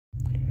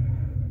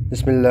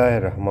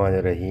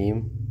Bismillahirrahmanirrahim.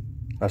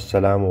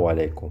 Assalamu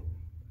alaikum.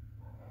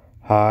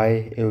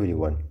 Hi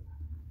everyone.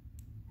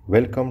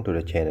 Welcome to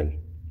the channel.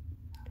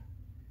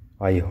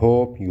 I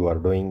hope you are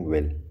doing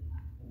well.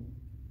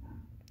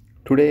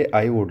 Today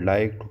I would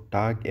like to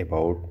talk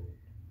about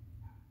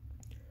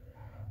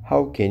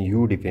how can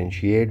you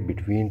differentiate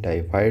between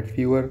typhoid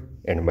fever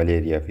and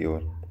malaria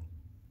fever.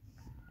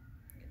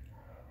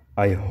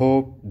 I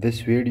hope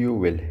this video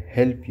will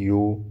help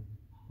you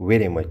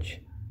very much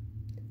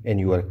in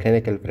your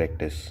clinical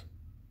practice.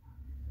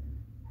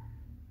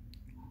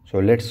 So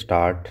let's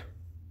start.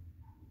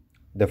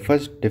 The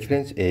first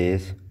difference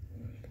is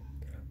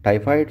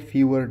typhoid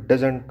fever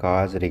doesn't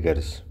cause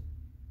rigors,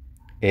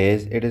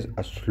 as it is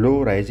a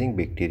slow rising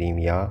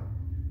bacteremia,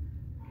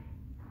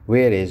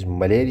 whereas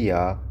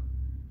malaria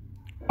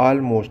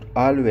almost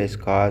always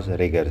causes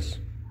rigors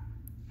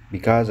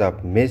because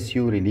of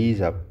massive release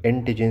of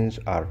antigens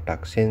or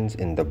toxins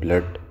in the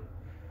blood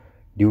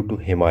due to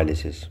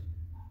hemolysis.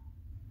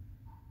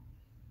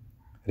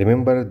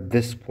 Remember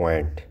this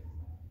point.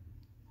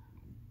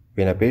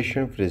 When a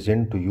patient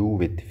presents to you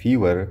with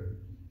fever,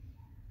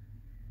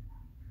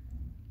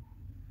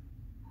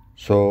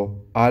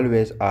 so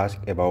always ask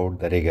about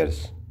the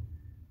rigors.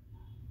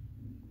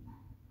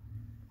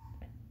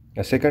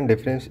 A second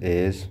difference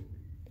is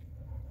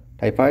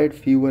typhoid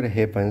fever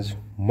happens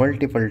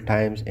multiple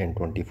times in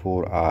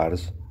 24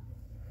 hours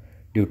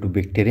due to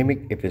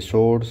bacteremic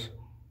episodes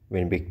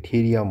when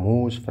bacteria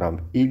moves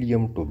from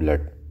ileum to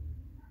blood,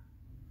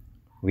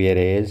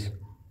 whereas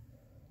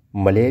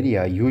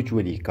malaria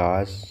usually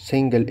causes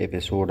single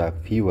episode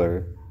of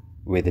fever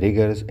with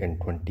rigors in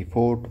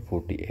 24 to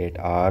 48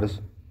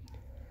 hours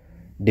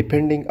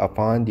depending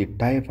upon the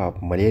type of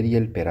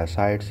malarial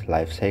parasite's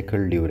life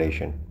cycle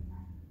duration.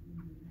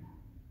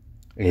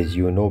 As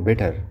you know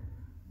better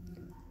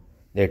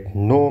that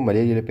no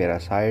malarial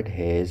parasite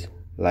has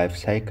life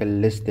cycle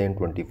less than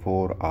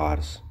 24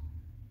 hours.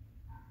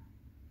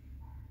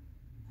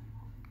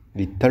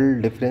 The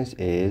third difference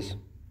is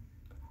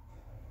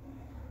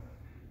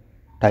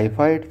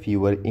typhoid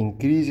fever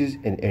increases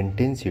in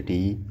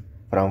intensity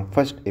from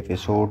first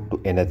episode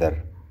to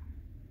another,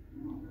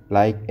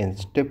 like in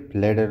step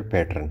ladder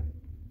pattern,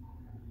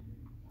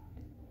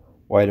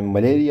 while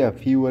malaria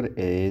fever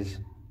is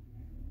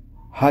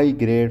high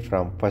grade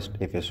from first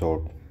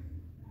episode.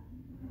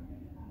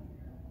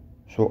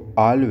 So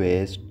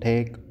always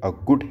take a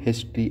good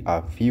history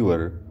of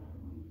fever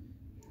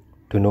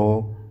to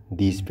know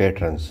these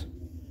patterns.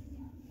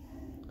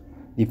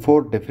 The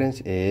fourth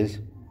difference is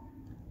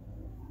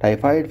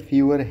typhoid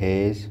fever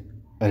has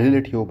a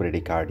relative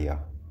bradycardia,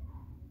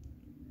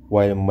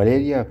 while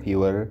malaria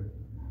fever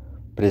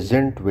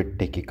present with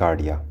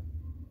tachycardia.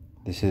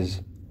 This is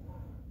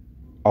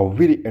a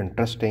very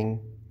interesting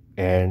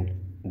and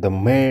the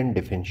main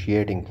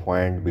differentiating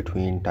point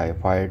between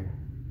typhoid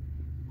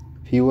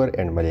fever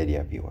and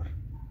malaria fever.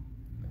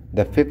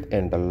 The fifth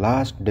and the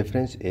last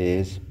difference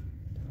is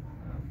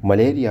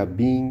malaria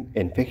being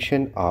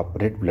infection of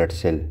red blood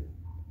cell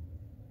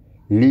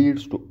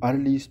leads to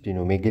early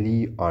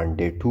splenomegaly on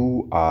day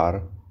 2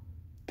 or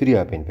 3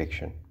 of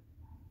infection,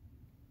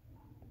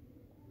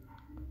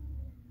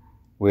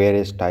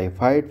 whereas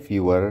typhoid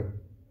fever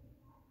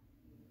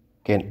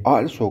can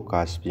also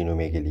cause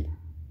splenomegaly,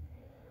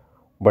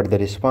 but the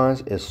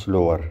response is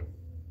slower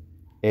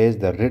as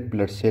the red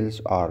blood cells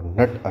are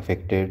not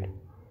affected,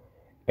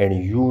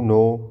 and you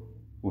know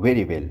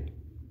very well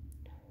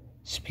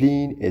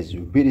spleen is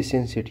very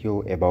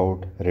sensitive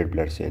about red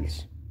blood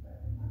cells.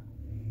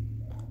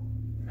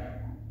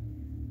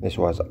 This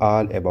was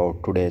all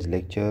about today's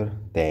lecture.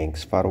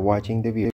 Thanks for watching the video.